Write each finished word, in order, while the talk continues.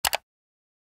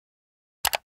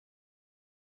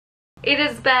It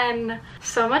has been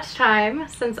so much time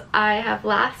since I have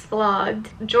last vlogged.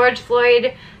 George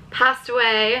Floyd passed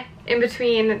away in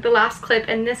between the last clip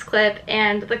and this clip,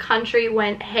 and the country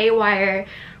went haywire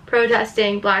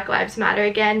protesting Black Lives Matter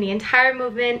again. The entire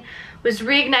movement was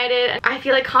reignited. I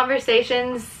feel like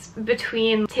conversations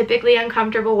between typically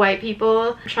uncomfortable white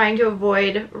people trying to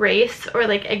avoid race or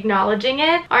like acknowledging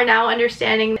it are now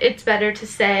understanding it's better to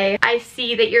say, I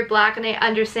see that you're Black and I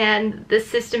understand the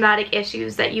systematic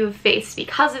issues that you've faced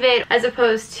because of it, as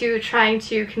opposed to trying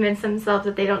to convince themselves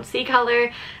that they don't see color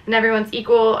and everyone's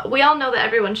equal. We all know that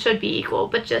everyone should be equal,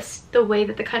 but just the way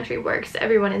that the country works,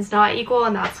 everyone is not equal,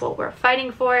 and that's what we're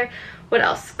fighting for. What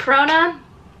else? Corona.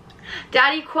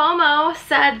 Daddy Cuomo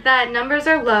said that numbers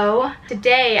are low.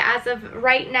 Today, as of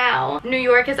right now, New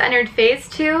York has entered phase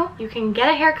 2. You can get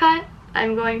a haircut.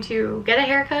 I'm going to get a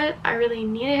haircut. I really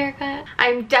need a haircut.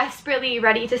 I'm desperately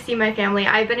ready to see my family.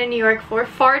 I've been in New York for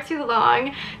far too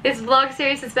long. This vlog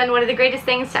series has been one of the greatest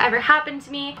things to ever happen to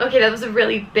me. Okay, that was a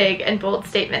really big and bold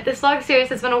statement. This vlog series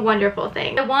has been a wonderful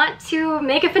thing. I want to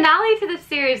make a finale to this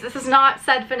series. This is not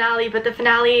said finale, but the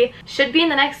finale should be in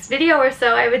the next video or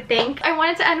so, I would think. I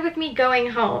wanted to end with me going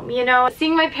home, you know,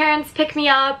 seeing my parents pick me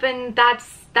up, and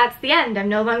that's the end. I'm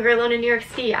no longer alone in New York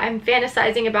City. I'm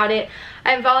fantasizing about it.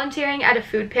 I'm volunteering at a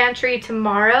food pantry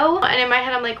tomorrow, and in my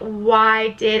head I'm like, why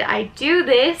did I do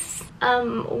this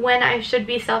when I should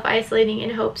be self-isolating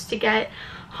in hopes to get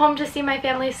home to see my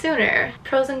family sooner?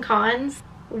 Pros and cons.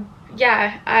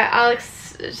 Yeah, I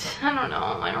don't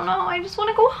know. I just want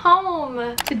to go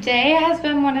home. Today has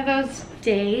been one of those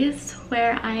days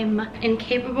where I'm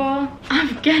incapable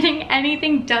of getting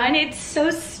anything done. It's so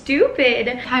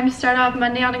stupid. Time to start off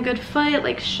Monday on a good foot,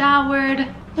 like showered,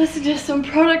 listen to some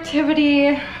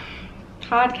productivity,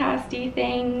 podcasty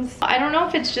things. I don't know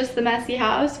if it's just the messy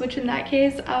house, which in that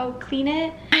case, I'll clean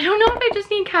it. I don't know if I just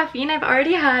need caffeine. I've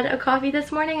already had a coffee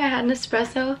this morning. I had an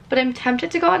espresso, but I'm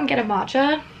tempted to go out and get a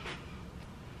matcha.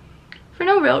 For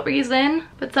no real reason,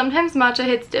 but sometimes matcha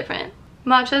hits different.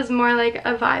 Matcha is more like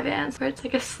a Vyvanse, where it's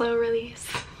like a slow release.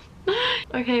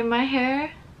 Okay, my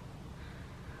hair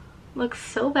looks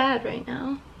so bad right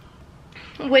now.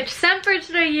 Which Scentbird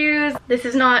should I use? This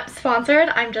is not sponsored.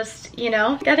 I'm just, you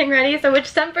know, getting ready. So which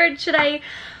Scentbird should I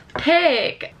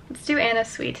pick? Let's do Anna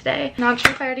Sweet today. Not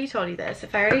sure if I already told you this.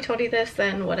 If I already told you this,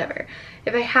 then whatever.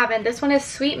 If I haven't, this one is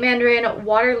sweet mandarin,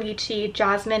 water lychee,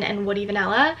 jasmine, and woody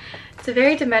vanilla. It's a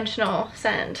very dimensional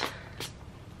scent.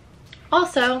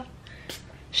 Also,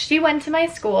 she went to my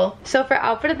school. So for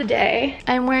outfit of the day,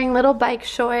 I'm wearing little bike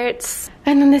shorts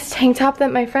and then this tank top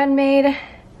that my friend made.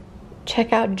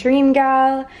 Check out Dream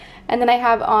Gal. And then I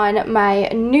have on my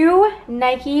new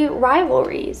Nike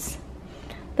Rivalries.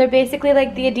 They're basically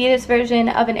like the Adidas version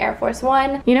of an Air Force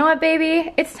One. You know what,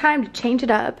 baby? It's time to change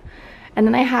it up. And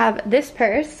then I have this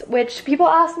purse, which people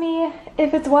ask me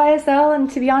if it's YSL, and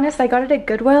to be honest, I got it at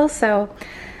Goodwill, so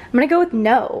I'm gonna go with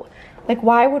no. Like,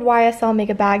 why would YSL make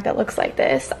a bag that looks like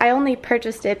this? I only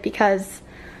purchased it because,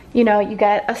 you know, you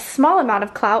get a small amount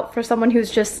of clout for someone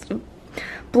who's just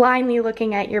blindly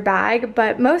looking at your bag,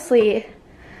 but mostly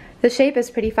the shape is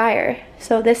pretty fire.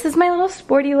 So this is my little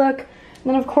sporty look.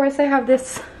 And then of course I have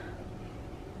this,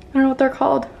 I don't know what they're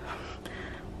called.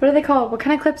 What are they called? What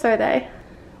kind of clips are they?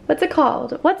 What's it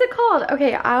called? What's it called?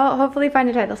 Okay, I'll hopefully find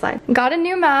a title slide. Got a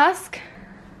new mask.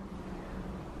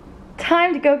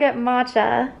 Time to go get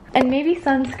matcha. And maybe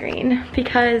sunscreen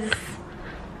because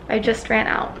I just ran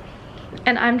out.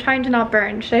 And I'm trying to not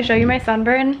burn. Should I show you my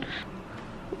sunburn?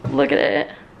 Look at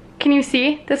it. Can you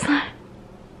see this line?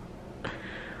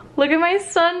 Look at my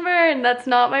sunburn. That's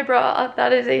not my bra.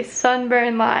 That is a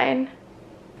sunburn line.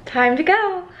 Time to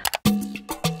go.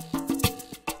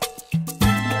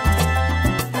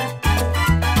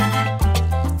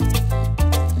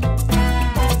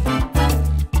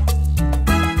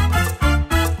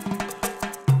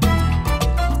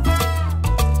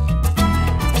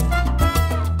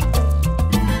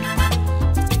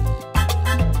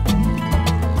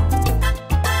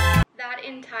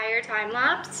 Time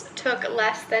lapse took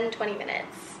less than 20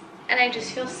 minutes, and I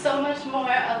just feel so much more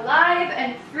alive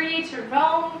and free to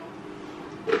roam,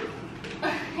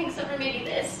 except for maybe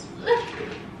this.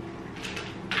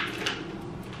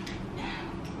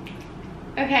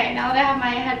 Okay, now that I have my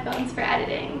headphones for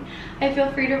editing, I feel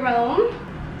free to roam,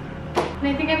 and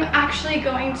I think I'm actually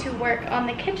going to work on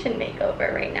the kitchen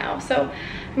makeover right now. So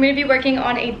I'm going to be working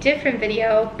on a different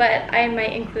video, but I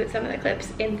might include some of the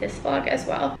clips in this vlog as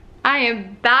well. I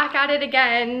am back at it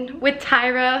again with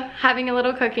Tyra, having a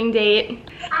little cooking date.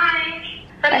 Hi.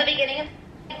 From the beginning of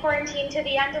quarantine to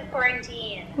the end of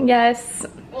quarantine. Yes.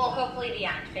 Well, hopefully the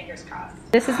end, fingers crossed.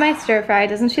 This is my stir fry.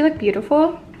 Doesn't she look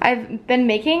beautiful? I've been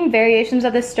making variations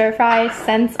of the stir fry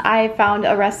since I found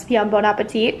a recipe on Bon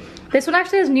Appetit. This one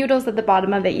actually has noodles at the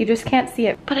bottom of it. You just can't see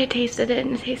it, but I tasted it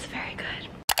and it tastes very good.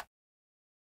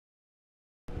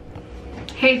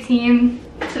 Hey team,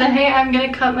 today I'm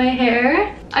gonna cut my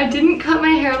hair. I didn't cut my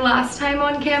hair last time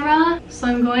on camera, so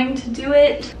I'm going to do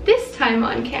it this time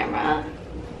on camera.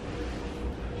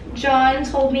 John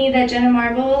told me that Jenna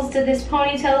Marbles did this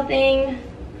ponytail thing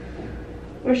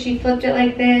where she flipped it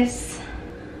like this.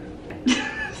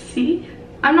 See?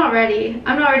 I'm not ready.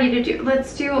 I'm not ready to do,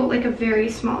 let's do like a very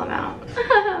small amount.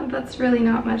 That's really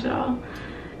not much at all.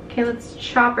 Okay, let's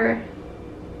chop her.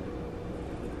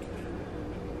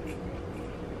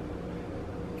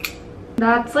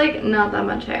 That's like not that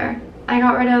much hair. I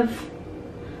got rid of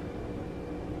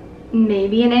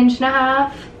maybe an inch and a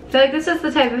half. I feel like this is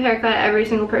the type of haircut every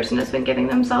single person has been giving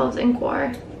themselves in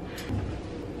core.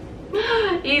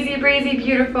 Easy breezy,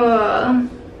 beautiful.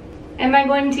 Am I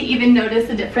going to even notice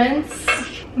a difference?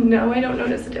 No, I don't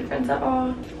notice a difference at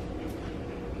all.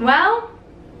 Well,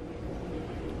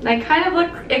 I kind of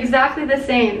look exactly the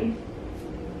same.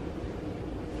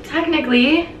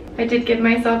 Technically, I did give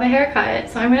myself a haircut,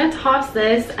 so I'm gonna toss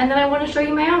this and then I want to show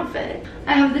you my outfit.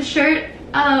 I have this shirt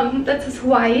that says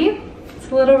Hawaii.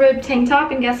 It's a little ribbed tank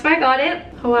top, and guess where I got it?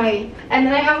 Hawaii. And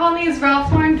then I have on these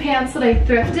Ralph Lauren pants that I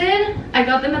thrifted. I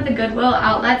got them at the Goodwill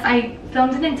outlets. I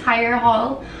filmed an entire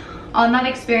haul on that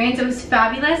experience. It was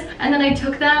fabulous. And then I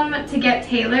took them to get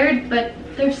tailored, but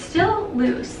they're still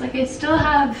loose. Like I still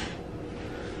have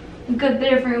a good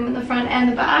bit of room in the front and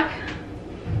the back.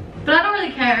 But I don't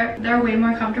really care. They're way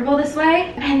more comfortable this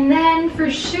way. And then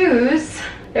for shoes,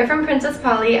 they're from Princess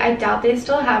Polly. I doubt they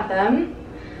still have them.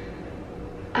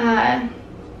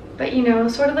 But you know,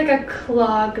 sort of like a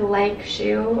clog-like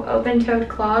shoe, open-toed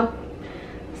clog,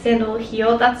 sandal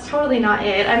heel. That's totally not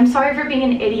it. I'm sorry for being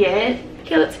an idiot.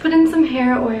 Okay, let's put in some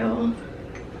hair oil.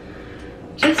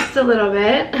 Just a little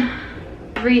bit.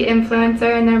 Every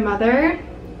influencer and their mother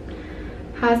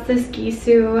has this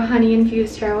Gisou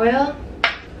honey-infused hair oil.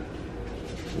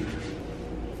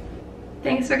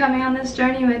 Thanks for coming on this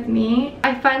journey with me.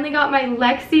 I finally got my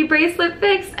Lexie bracelet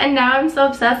fixed, and now I'm so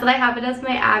obsessed that I have it as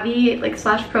my Abby like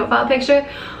 / profile picture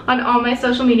on all my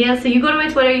social media. So you go to my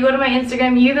Twitter, you go to my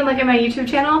Instagram, you even look at my YouTube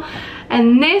channel,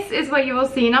 and this is what you will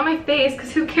see. Not my face,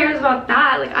 because who cares about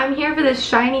that? Like, I'm here for this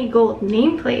shiny gold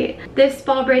nameplate. This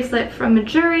ball bracelet from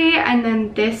Majuri, and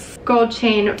then this gold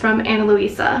chain from Ana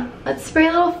Luisa. Let's spray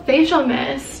a little facial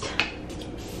mist.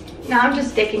 Now I'm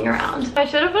just dicking around. I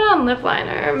should have put on lip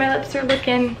liner. My lips are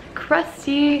looking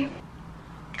crusty.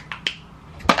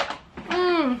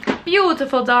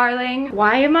 Beautiful, darling.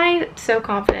 Why am I so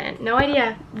confident? No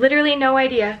idea. Literally no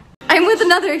idea. I'm with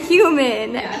another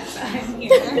human. Yes, I'm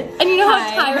here. And you know how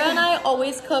Tyra and I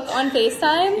always cook on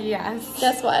FaceTime? Yes.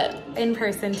 Guess what? In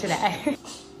person today.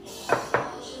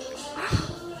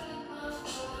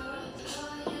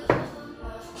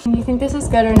 Do you think this is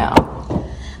good or no?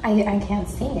 I can't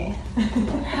see.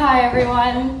 Hi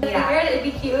everyone. Yeah. I figured it'd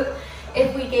be cute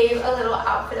if we gave a little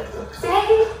outfit of the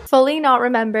day. Fully not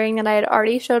remembering that I had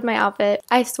already showed my outfit,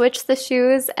 I switched the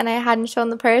shoes and I hadn't shown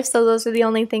the purse, so those are the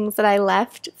only things that I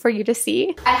left for you to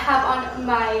see. I have on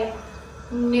my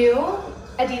new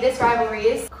Adidas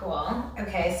Rivalries. Cool.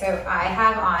 Okay, so I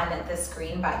have on this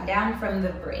green button down from The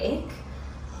Break,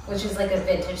 which is like a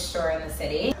vintage store in the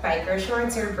city. Biker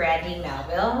shorts are Brandy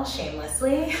Melville,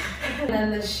 shamelessly. And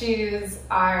then the shoes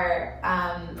are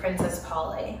Princess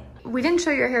Polly. We didn't show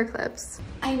your hair clips.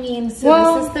 I mean,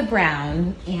 so this is the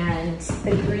brown, and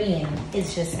the green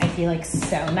is just, I feel like,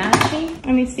 so matchy.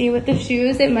 Let me see, with the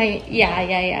shoes, it might, yeah,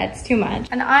 it's too much.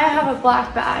 And I have a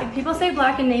black bag. People say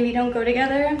black and navy don't go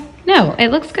together. No, it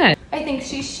looks good. I think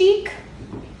she's chic.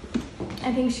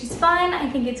 I think she's fun. I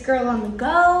think it's girl on the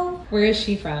go. Where is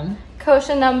she from?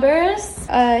 Kosha Numbers,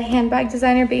 a handbag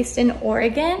designer based in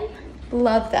Oregon.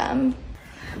 Love them.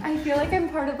 I feel like I'm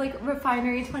part of like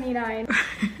Refinery 29.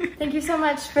 Thank you so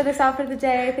much for this outfit of the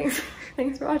day.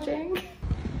 Thanks for watching.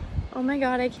 Oh my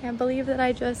god, I can't believe that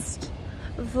I just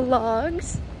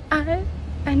vlogged at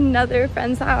another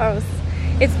friend's house.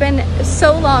 It's been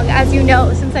so long, as you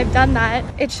know, since I've done that.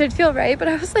 It should feel right, but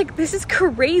I was like, this is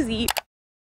crazy.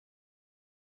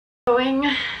 Going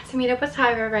to meet up with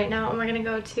Tyra right now, and we're gonna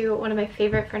go to one of my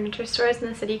favorite furniture stores in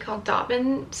the city called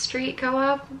Dobbin Street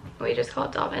Co-op. We just call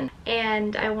it Dobbin.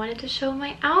 And I wanted to show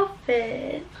my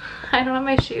outfit. I don't have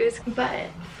my shoes, but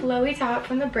flowy top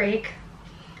from The Break.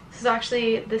 This is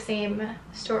actually the same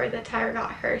store that Tyra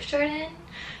got her shirt in.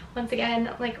 Once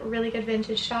again, like really good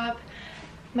vintage shop.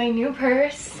 My new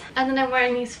purse, and then I'm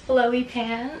wearing these flowy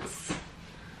pants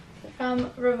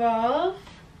from Revolve.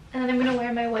 And then I'm gonna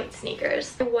wear my white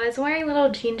sneakers. I was wearing little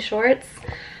jean shorts,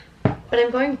 but I'm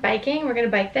going biking. We're gonna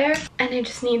bike there. And I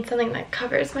just need something that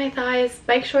covers my thighs.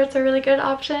 Bike shorts are a really good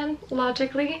option,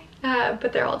 logically,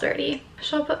 but they're all dirty.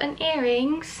 So I'll put in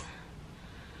earrings.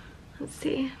 Let's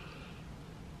see.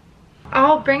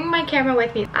 I'll bring my camera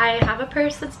with me. I have a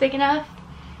purse that's big enough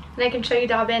and I can show you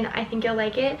Dobbin. I think you'll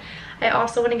like it. I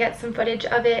also want to get some footage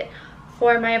of it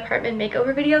for my apartment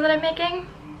makeover video that I'm making.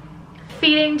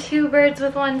 Feeding two birds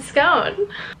with one scone.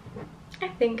 I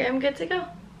think I'm good to go.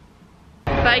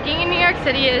 Biking in New York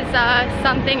City is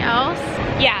something else.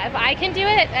 Yeah, if I can do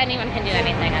it, anyone can do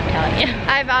anything, I'm telling you.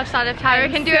 I vouch that if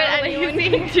Tyra can do it, anyone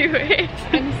can do it.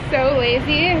 I'm so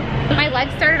lazy. My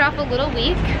legs started off a little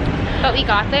weak, but we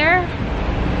got there.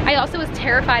 I also was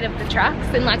terrified of the trucks,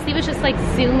 and Lexie was just like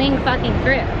zooming fucking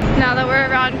through. Now that we're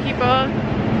around people,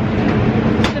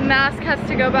 the mask has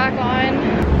to go back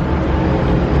on.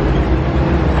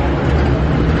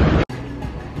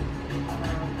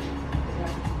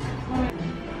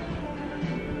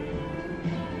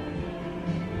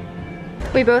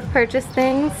 We both purchased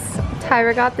things.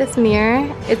 Tyra got this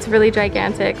mirror. It's really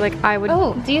gigantic. Like I would.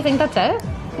 Oh, do you think that's it?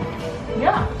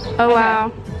 Yeah. Oh okay.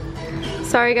 Wow.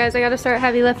 Sorry guys, I gotta start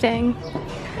heavy lifting.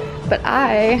 But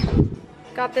I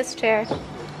got this chair.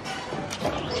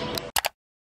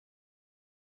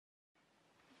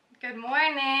 Good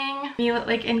morning. Me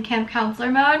like in camp counselor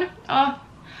mode. Oh,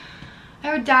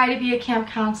 I would die to be a camp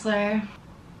counselor.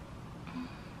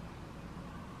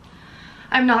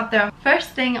 I'm not though.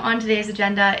 First thing on today's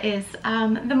agenda is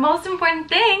the most important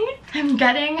thing. I'm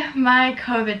getting my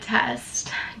COVID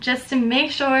test just to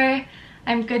make sure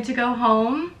I'm good to go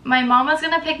home. My mom was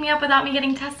gonna pick me up without me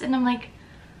getting tested and I'm like,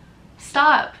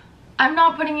 stop. I'm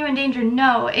not putting you in danger.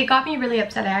 No, it got me really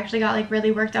upset. I actually got like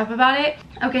really worked up about it.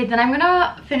 Okay, then I'm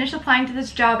gonna finish applying to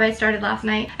this job I started last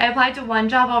night. I applied to one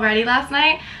job already last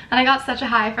night and I got such a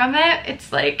high from it.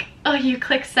 It's like, oh, you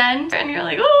click send and you're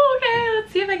like, oh, okay,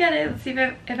 let's see if I get it. Let's see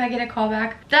if I get a call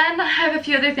back. Then I have a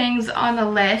few other things on the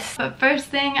list. But first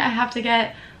thing, I have to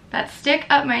get that stick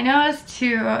up my nose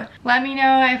to let me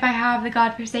know if I have the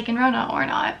godforsaken Rona or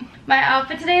not. My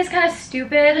outfit today is kind of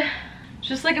stupid.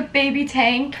 Just like a baby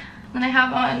tank. And I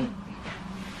have on,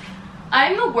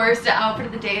 I'm the worst at outfit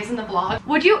of the days in the vlog.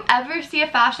 Would you ever see a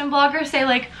fashion blogger say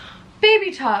like,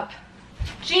 baby top,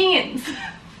 jeans?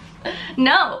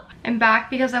 No. I'm back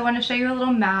because I want to show you a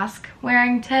little mask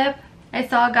wearing tip. I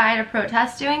saw a guy at a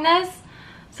protest doing this.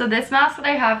 So this mask that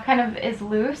I have kind of is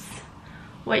loose.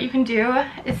 What you can do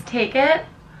is take it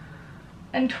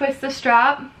and twist the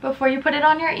strap before you put it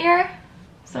on your ear.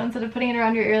 So instead of putting it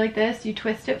around your ear like this, you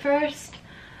twist it first.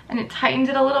 And it tightens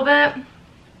it a little bit,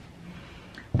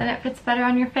 then it fits better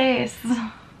on your face.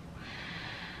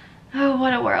 Oh,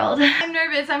 what a world. I'm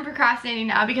nervous, I'm procrastinating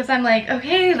now because I'm like,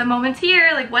 okay, the moment's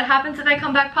here. Like, what happens if I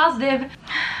come back positive?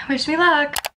 Wish me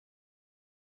luck.